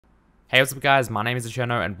Hey, what's up guys, my name is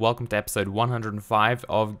Cherno and welcome to episode 105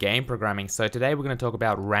 of Game Programming. So today we're going to talk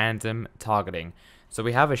about random targeting. So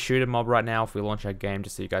we have a shooter mob right now. If we launch our game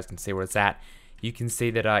just so you guys can see where it's at, you can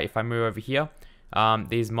see that if I move over here,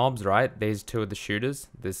 these mobs, right, these two are the shooters,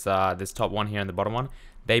 this top one here and the bottom one,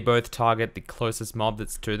 they both target the closest mob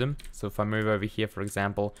that's to them. So if I move over here, for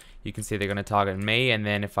example, you can see they're going to target me, and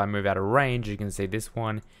then if I move out of range, you can see this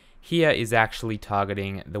one here is actually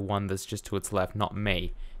targeting the one that's just to its left, not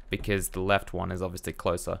me, because the left one is obviously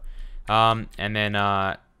closer. And then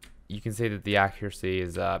you can see that the accuracy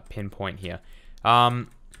is pinpoint here. Now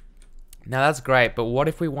that's great, but what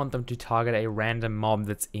if we want them to target a random mob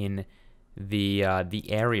that's in the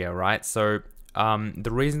area, right? So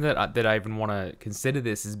the reason that I even want to consider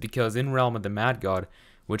this is because in Realm of the Mad God,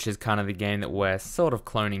 which is kind of the game that we're sort of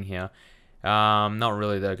cloning here, not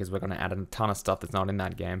really though, because we're going to add a ton of stuff that's not in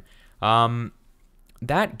that game.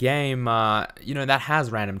 That game, you know, that has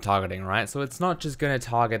random targeting, right? So it's not just going to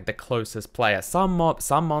target the closest player. Some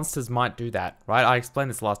monsters might do that, right? I explained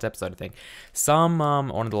this last episode, I think. Some,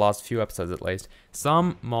 one of the last few episodes at least,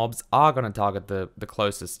 some mobs are going to target the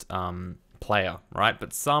closest player, right?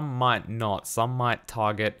 But some might not. Some might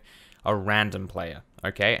target a random player,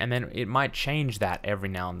 okay? And then it might change that every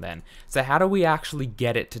now and then. So how do we actually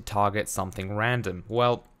get it to target something random?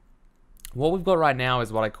 Well, what we've got right now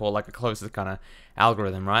is what I call like a closest kind of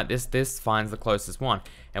algorithm, right? This finds the closest one.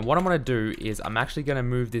 And what I'm going to do is I'm actually going to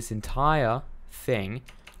move this entire thing,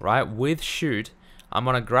 right, with shoot. I'm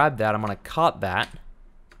going to grab that, I'm going to cut that,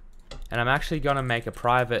 and I'm actually going to make a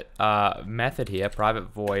private method here,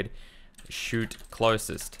 private void shoot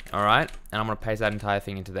closest, all right? And I'm going to paste that entire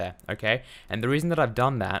thing into there, okay? And the reason that I've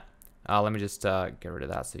done that, let me just get rid of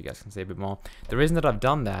that so you guys can see a bit more. The reason that I've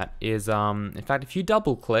done that is, in fact, if you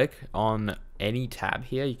double click on any tab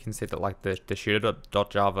here, you can see that like the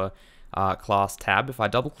shooter.java class tab, if I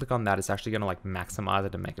double click on that, it's actually going to like maximize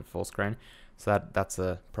it and make it full screen. So that's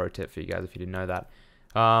a pro tip for you guys if you didn't know that.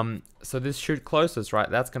 So this shoot closest, right,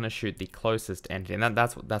 that's going to shoot the closest entity, and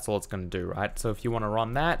that's all it's going to do, right? So if you want to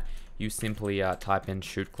run that, you simply type in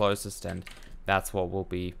shoot closest, and that's what will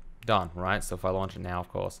be done, right? So if I launch it now, of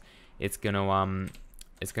course, it's gonna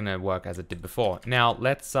work as it did before. Now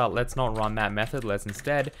let's not run that method. Let's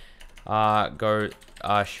instead go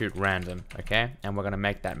shoot random, okay? And we're gonna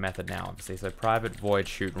make that method now, obviously. So private void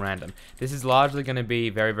shoot random. This is largely gonna be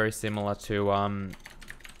very similar to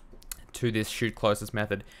this shoot closest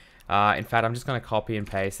method. In fact, I'm just gonna copy and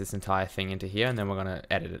paste this entire thing into here, and then we're gonna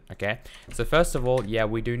edit it, okay? So first of all, yeah,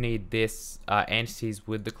 we do need this entities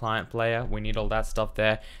with the client player. We need all that stuff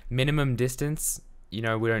there. Minimum distance, you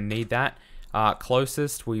know, we don't need that.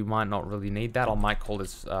 Closest, we might not really need that. I might call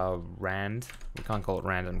this rand. We can't call it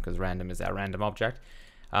random because random is our random object,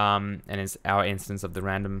 and it's our instance of the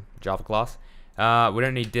random Java class. We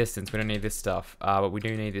don't need distance. We don't need this stuff, but we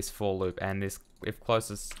do need this for loop. And this, if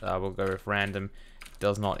closest, we'll go with random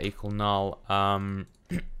does not equal null. We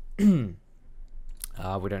don't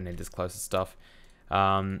need this closest stuff.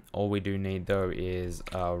 All we do need though is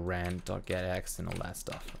rand.getX and all that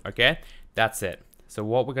stuff. Okay, that's it. So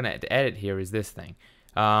what we're going to edit here is this thing.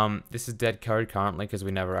 This is dead code currently because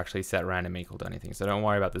we never actually set random equal to anything. So don't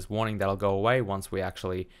worry about this warning. That'll go away once we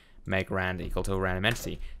actually make rand equal to a random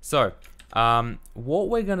entity. So what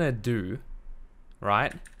we're going to do,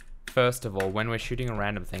 right, first of all, when we're shooting a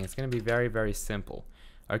random thing, it's going to be very simple.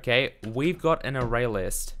 Okay, we've got an array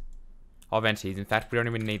list of entities. In fact, we don't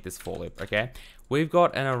even need this for loop, okay? We've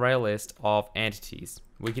got an array list of entities.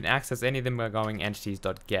 We can access any of them by going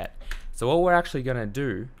entities.get. So what we're actually going to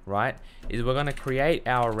do, right, is we're going to create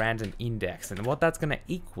our random index. And what that's going to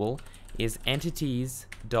equal is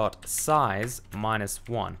entities.size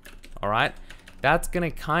 -1. All right? That's going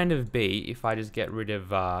to kind of be, if I just get rid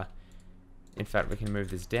of, in fact, we can move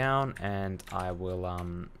this down, and I will,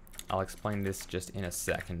 I'll explain this just in a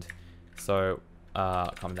second. So,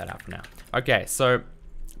 comment that out for now. Okay, so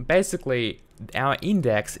basically, our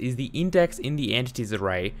index is the index in the entities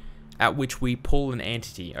array at which we pull an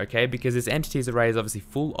entity, okay? Because this entities array is obviously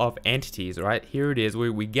full of entities, right? Here it is.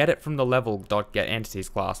 We get it from the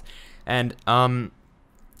level.getEntities class. And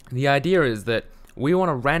the idea is that we want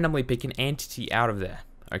to randomly pick an entity out of there,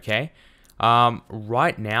 okay?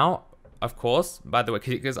 Right now, of course, by the way,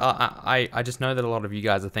 because I just know that a lot of you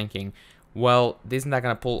guys are thinking, well, isn't that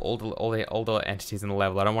going to pull all the entities in the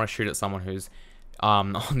level? I don't want to shoot at someone who's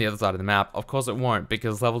on the other side of the map. Of course it won't,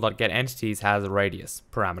 because level.getEntities has a radius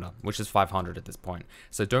parameter, which is 500 at this point.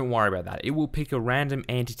 So don't worry about that. It will pick a random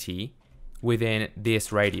entity within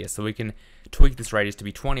this radius. So we can tweak this radius to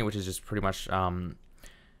be 20, which is just pretty much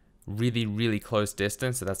really close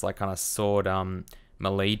distance. So that's like kind of sword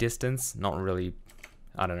melee distance, not really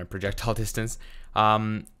I don't know, projectile distance.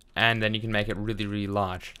 And then you can make it really, really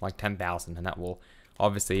large, like 10,000, and that will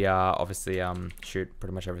obviously shoot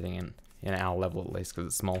pretty much everything in our level, at least because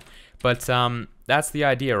it's small. But that's the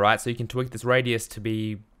idea, right? So you can tweak this radius to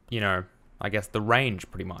be, you know, I guess the range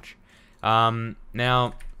pretty much.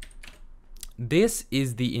 Now, this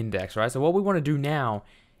is the index, right? So what we want to do now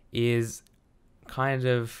is kind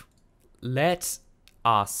of let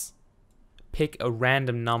us pick a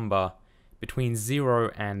random number between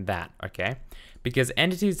 0 and that, okay? Because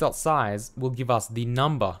entities.size will give us the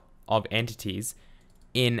number of entities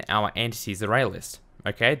in our entities array list,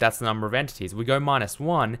 okay? That's the number of entities. We go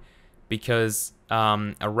 -1 because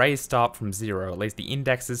arrays start from 0, at least the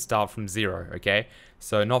indexes start from 0, okay?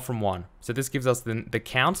 So not from 1. So this gives us the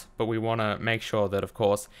count, but we want to make sure that, of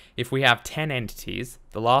course, if we have 10 entities,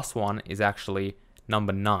 the last one is actually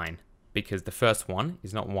number 9, because the first one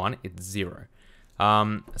is not 1, it's 0.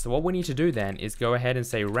 So what we need to do then is go ahead and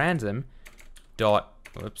say random,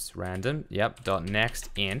 next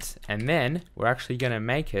int, and then we're actually going to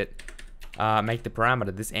make it, make the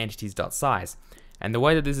parameter this entities.size. And the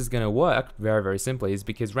way that this is going to work, very, very simply, is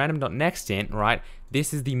because random.nextInt, right,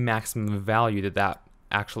 this is the maximum value that that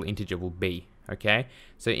actual integer will be, okay?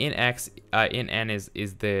 So int x, int n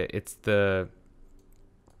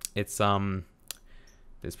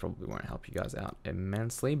this probably won't help you guys out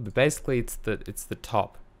immensely, but basically it's the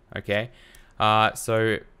top, okay?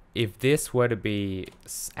 So if this were to be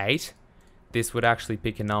 8, this would actually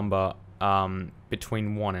pick a number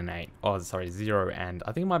between 1 and 8. Oh, sorry, 0 and,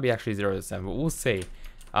 I think it might be actually 0 to 7, but we'll see.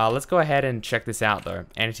 Let's go ahead and check this out though.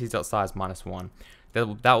 Entities.size -1.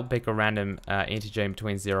 That will pick a random integer in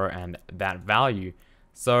between 0 and that value.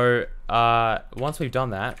 So once we've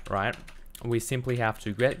done that, right, we simply have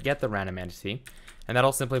to get the random entity, and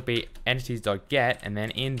that'll simply be entities.get and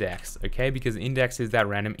then index, okay? Because index is that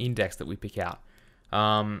random index that we pick out.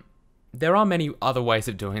 There are many other ways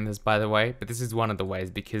of doing this, by the way, but this is one of the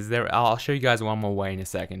ways, because I'll show you guys one more way in a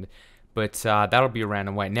second, but that'll be a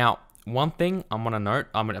random way. Now, one thing I'm gonna note,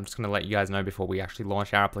 I'm just gonna let you guys know before we actually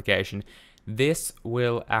launch our application, this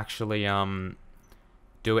will actually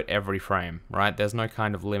do it every frame, right? There's no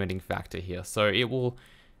kind of limiting factor here, so it will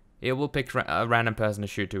pick a random person to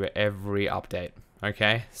shoot to every update,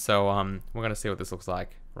 okay? So we're gonna see what this looks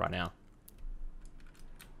like right now.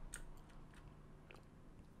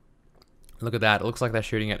 Look at that, it looks like they're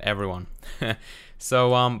shooting at everyone. So,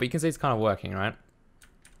 but you can see it's kind of working, right?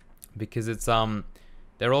 Because it's,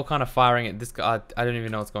 they're all kind of firing at this guy. I don't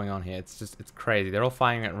even know what's going on here. It's crazy. They're all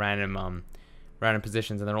firing at random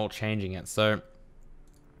positions, and they're all changing it. So,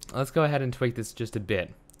 let's go ahead and tweak this just a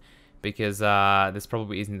bit, because this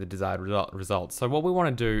probably isn't the desired result. So what we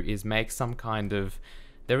want to do is make some kind of,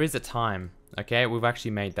 there is a time, okay? We've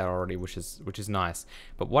actually made that already, which is nice.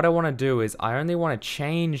 But what I want to do is I only want to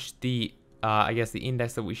change the, I guess the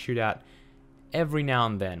index that we shoot at every now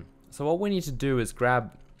and then. So what we need to do is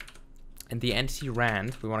grab the entity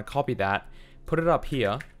rand, we want to copy that, put it up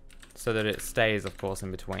here, so that it stays, of course, in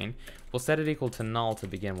between. We'll set it equal to null to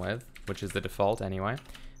begin with, which is the default anyway,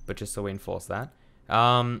 but just so we enforce that.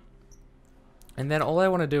 And then all I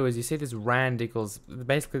want to do is, you see this rand equals,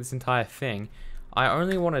 basically this entire thing, I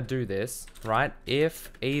only want to do this, right,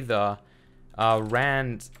 if either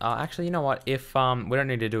rand, actually, you know what, if, we don't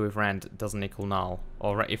need to do if rand doesn't equal null,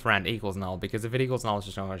 or if rand equals null, because if it equals null, it's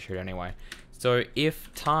just not going to shoot anyway. So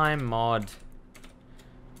if time mod,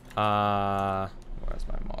 where's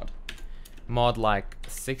my mod? Mod like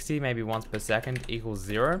 60, maybe once per second equals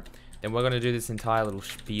 0, then we're going to do this entire little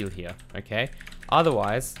spiel here, okay?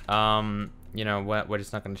 Otherwise, you know, we're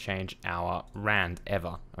just not going to change our rand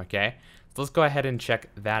ever, okay? So let's go ahead and check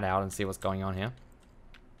that out and see what's going on here.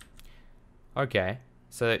 Okay,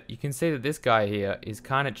 so you can see that this guy here is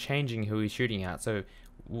kind of changing who he's shooting at. So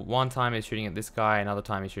one time he's shooting at this guy, another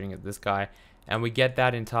time he's shooting at this guy, and we get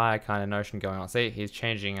that entire kind of notion going on. See, he's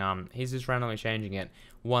changing, he's just randomly changing it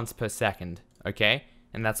once per second, okay?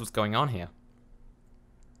 And that's what's going on here.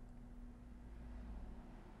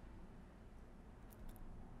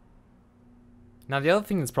 Now the other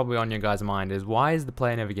thing that's probably on your guys' mind is, why is the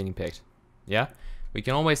player never getting picked? Yeah? We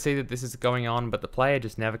can always see that this is going on, but the player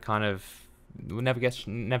just never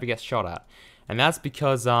gets shot at. And that's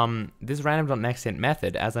because this random.nextInt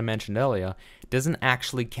method, as I mentioned earlier, doesn't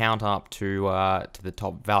actually count up to the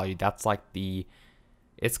top value. That's like it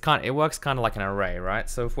works kind of like an array, right?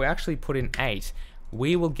 So if we actually put in 8,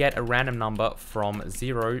 we will get a random number from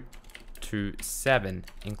 0 to 7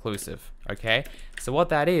 inclusive, okay? So what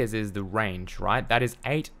that is the range, right? That is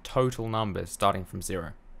 8 total numbers starting from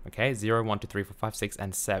 0, okay? 0, 1, 2, 3, 4, 5, 6,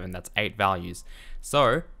 and 7. That's 8 values.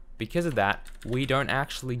 So because of that, we don't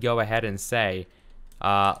actually go ahead and say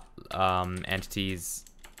entities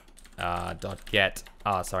dot get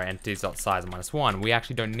entities dot size -1. We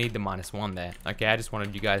actually don't need the -1 there. Okay, I just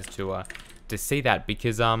wanted you guys to see that,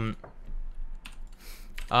 because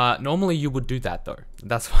normally you would do that though.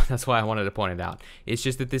 That's why I wanted to point it out. It's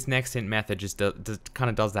just that this next int method just kind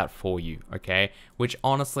of does that for you, okay? Which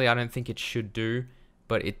honestly I don't think it should do,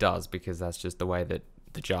 but it does, because that's just the way that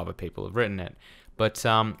the Java people have written it. But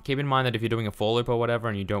keep in mind that if you're doing a for loop or whatever,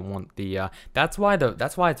 and you don't want the that's why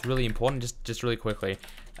it's really important. Just really quickly,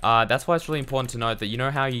 that's why it's really important to note that, you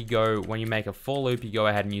know how you go when you make a for loop, you go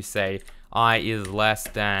ahead and you say I is less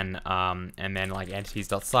than and then like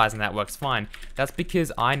entities.size, and that works fine. That's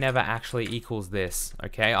because I never actually equals this.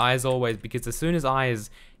 Okay, I is always, because as soon as I is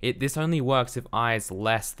this only works if I is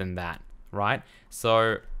less than that, right?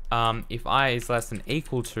 So if I is less than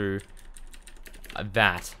equal to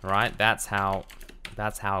that, right? That's how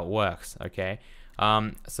it works, okay?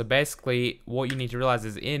 So basically, what you need to realize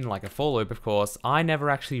is, in like a for loop, of course, I never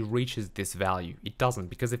actually reaches this value. It doesn't,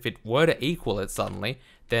 because if it were to equal it suddenly,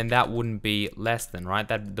 then that wouldn't be less than, right?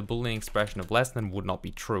 That the Boolean expression of less than would not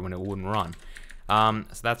be true, and it wouldn't run.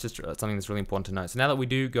 So that's just something that's really important to note. So now that we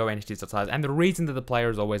do go entities.size, and the reason that the player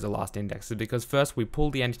is always the last index is because first we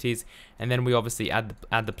pull the entities, and then we obviously add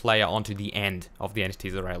the player onto the end of the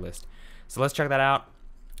entities array list. So let's check that out.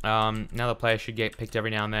 Now the player should get picked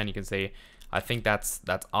every now and then. You can see, I think that's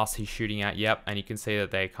us he's shooting at. Yep, and you can see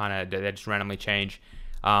that they just randomly change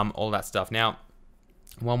all that stuff. Now,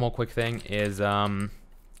 one more quick thing is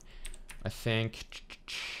I think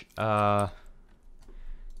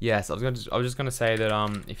yes, I was just gonna say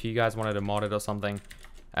that if you guys wanted to mod it or something,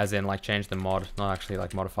 as in like change the mod, not actually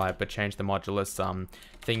like modify it, but change the modulus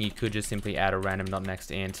thing, you could just simply add a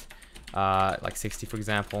random.nextInt like 60 for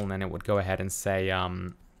example, and then it would go ahead and say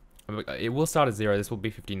it will start at 0. This will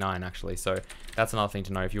be 59 actually, so that's another thing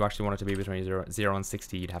to know. If you actually want it to be between 0 and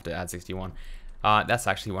 60, you'd have to add 61. That's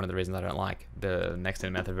actually one of the reasons I don't like the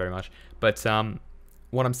nextInt method very much. But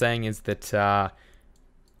what I'm saying is that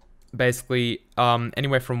basically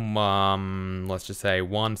anywhere from let's just say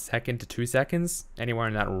 1 second to 2 seconds, anywhere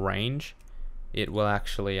in that range, it will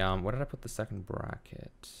actually where did I put the second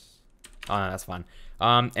bracket? Oh no, that's fine.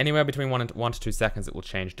 Anywhere between 1 to 2 seconds, it will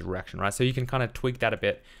change direction, right? So you can kind of tweak that a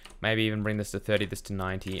bit, maybe even bring this to 30, this to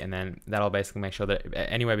 90, and then that'll basically make sure that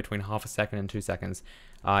anywhere between half a second and 2 seconds,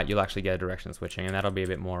 you'll actually get a direction switching, and that'll be a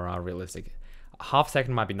bit more realistic. Half a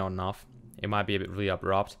second might be not enough. It might be a bit really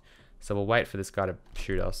abrupt, so we'll wait for this guy to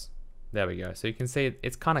shoot us. There we go. So you can see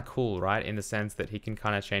it's kind of cool, right? In the sense that he can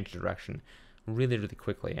kind of change direction really, really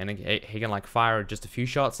quickly, and he can like fire just a few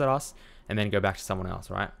shots at us and then go back to someone else,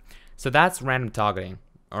 right? So that's random targeting,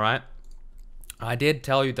 all right? I did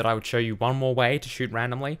tell you that I would show you one more way to shoot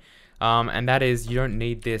randomly, and that is you don't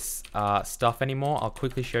need this stuff anymore. I'll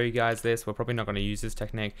quickly show you guys this. We're probably not going to use this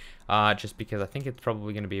technique just because I think it's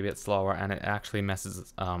probably going to be a bit slower, and it actually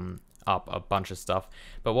messes up a bunch of stuff.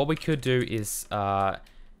 But what we could do is do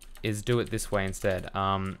it this way instead.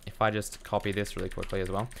 If I just copy this really quickly as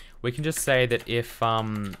well, we can just say that if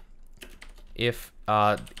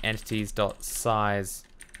entities.size,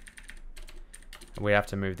 we have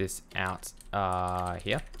to move this out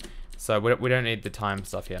here. So we don't need the time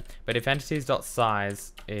stuff here. But if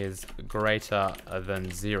entities.size is greater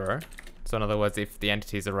than 0, so in other words, if the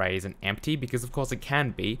entities array isn't empty, because of course it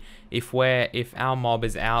can be, if our mob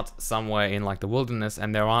is out somewhere in like the wilderness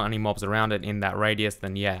and there aren't any mobs around it in that radius,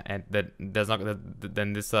 then yeah, and then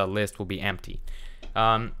this list will be empty.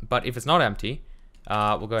 But if it's not empty,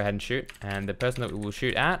 we'll go ahead and shoot, and the person that we will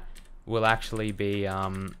shoot at will actually be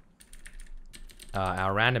our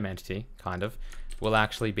random entity, kind of, will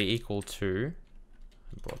actually be equal to,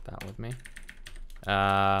 I brought that with me,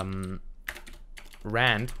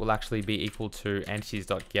 rand will actually be equal to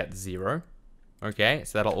entities.get0, okay,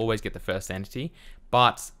 so that'll always get the first entity,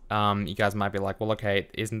 but you guys might be like, well, okay,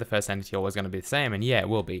 isn't the first entity always going to be the same? And yeah, it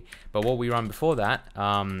will be, but what we run before that,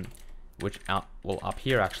 which up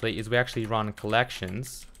here actually, is we actually run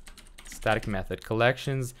collections, static method,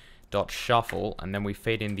 collections.shuffle, and then we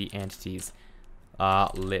feed in the entities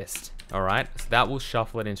list. All right, so that will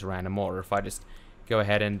shuffle it into random order. If I just go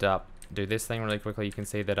ahead and do this thing really quickly, you can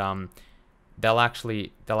see that they'll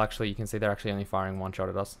actually you can see they're actually only firing one shot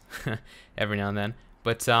at us every now and then,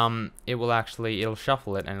 but it'll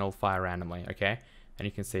shuffle it and it'll fire randomly, okay? And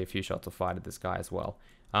you can see a few shots will fire at this guy as well.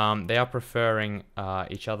 They are preferring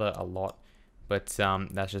each other a lot, but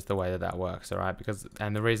that's just the way that works, all right?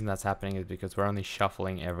 And the reason that's happening is because we're only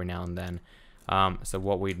shuffling every now and then So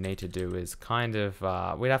what we'd need to do is kind of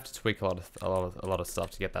we'd have to tweak a lot of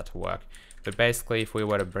stuff to get that to work. But basically, if we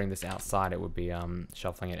were to bring this outside, it would be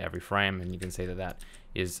shuffling it every frame, and you can see that that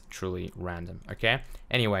is truly random. Okay.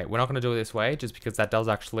 Anyway, we're not going to do it this way, just because that does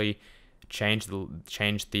actually change the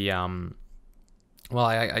well,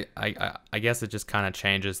 I guess it just kind of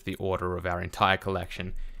changes the order of our entire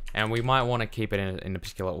collection, and we might want to keep it in a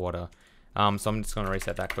particular order. So I'm just going to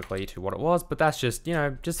reset that quickly to what it was, but that's just, you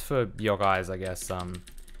know, just for your guys, I guess,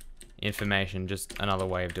 information, just another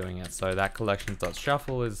way of doing it. So that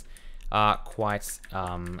collections.shuffle is quite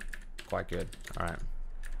good. All right.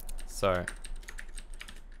 So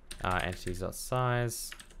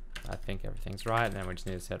entities.size, I think everything's right, and then we just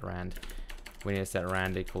need to set rand. We need to set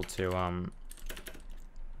rand equal to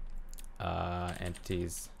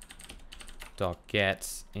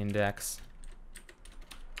entities.get index,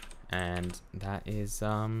 and that is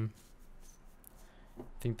I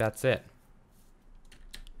think that's it.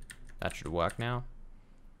 That should work now.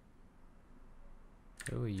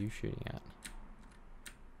 Who are you shooting at?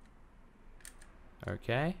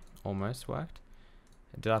 Okay, almost worked.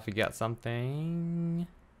 Did I forget something?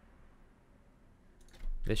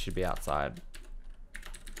 This should be outside.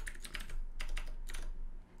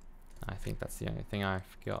 I think that's the only thing I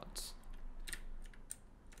forgot.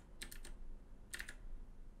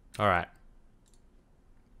 Alright.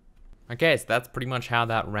 Okay, so that's pretty much how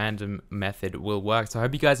that random method will work. So I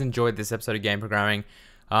hope you guys enjoyed this episode of Game Programming.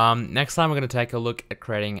 Next time we're going to take a look at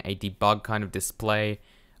creating a debug kind of display,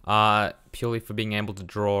 purely for being able to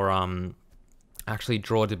draw, actually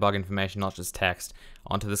draw debug information, not just text,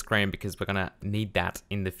 onto the screen, because we're going to need that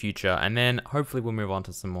in the future. And then hopefully we'll move on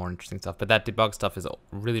to some more interesting stuff. But that debug stuff is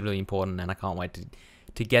really, really important, and I can't wait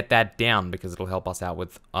to get that down, because it'll help us out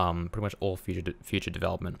with pretty much all future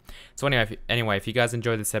development. So anyway, if you guys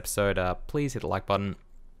enjoyed this episode, please hit the like button.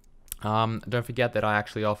 Don't forget that I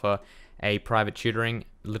actually offer a private tutoring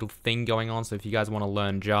little thing going on. So if you guys want to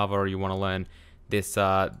learn Java, or you want to learn this,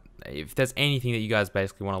 if there's anything that you guys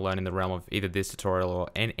basically want to learn in the realm of either this tutorial or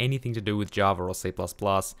anything to do with Java or C++,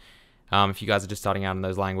 if you guys are just starting out in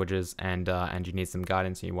those languages and you need some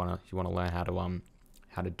guidance, and you want to learn how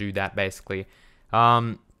to do that basically,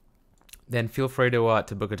 then feel free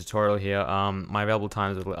to book a tutorial here. My available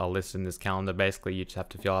times are listed in this calendar. Basically, you just have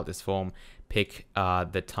to fill out this form, pick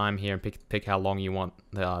the time here, and pick how long you want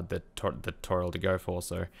the tutorial to go for.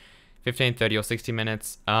 So 15, 30, or 60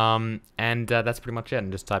 minutes. And that's pretty much it.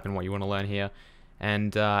 And just type in what you want to learn here.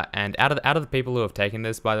 And out of the people who have taken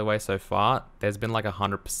this, by the way, so far, there's been like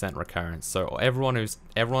 100% recurrence. So everyone who's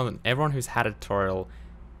had a tutorial,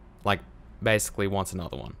 like, basically wants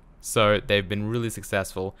another one. So they've been really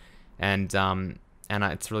successful, and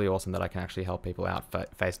it's really awesome that I can actually help people out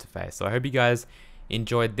face to face. So I hope you guys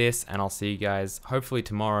enjoyed this, and I'll see you guys hopefully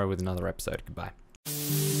tomorrow with another episode. Goodbye.